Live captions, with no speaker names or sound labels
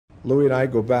Louis and I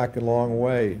go back a long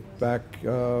way. Back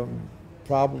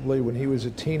probably when he was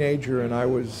a teenager and I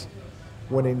was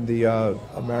winning the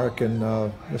American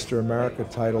Mr. America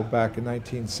title back in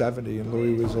 1970, and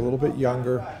Louis was a little bit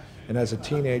younger. And as a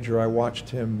teenager, I watched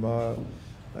him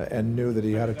and knew that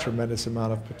he had a tremendous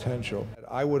amount of potential.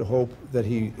 I would hope that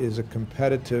he is a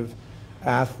competitive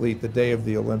athlete the day of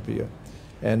the Olympia.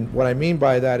 And what I mean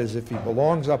by that is if he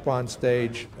belongs up on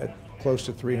stage at close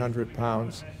to 300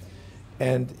 pounds,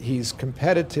 and he's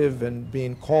competitive and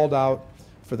being called out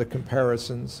for the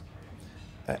comparisons,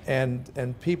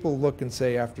 and people look and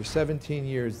say, after 17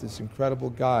 years, this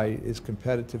incredible guy is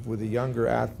competitive with the younger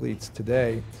athletes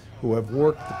today who have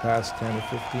worked the past 10 or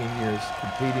 15 years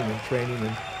competing and training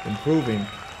and improving.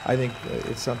 I think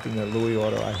it's something that Louis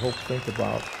ought to, I hope, think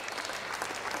about.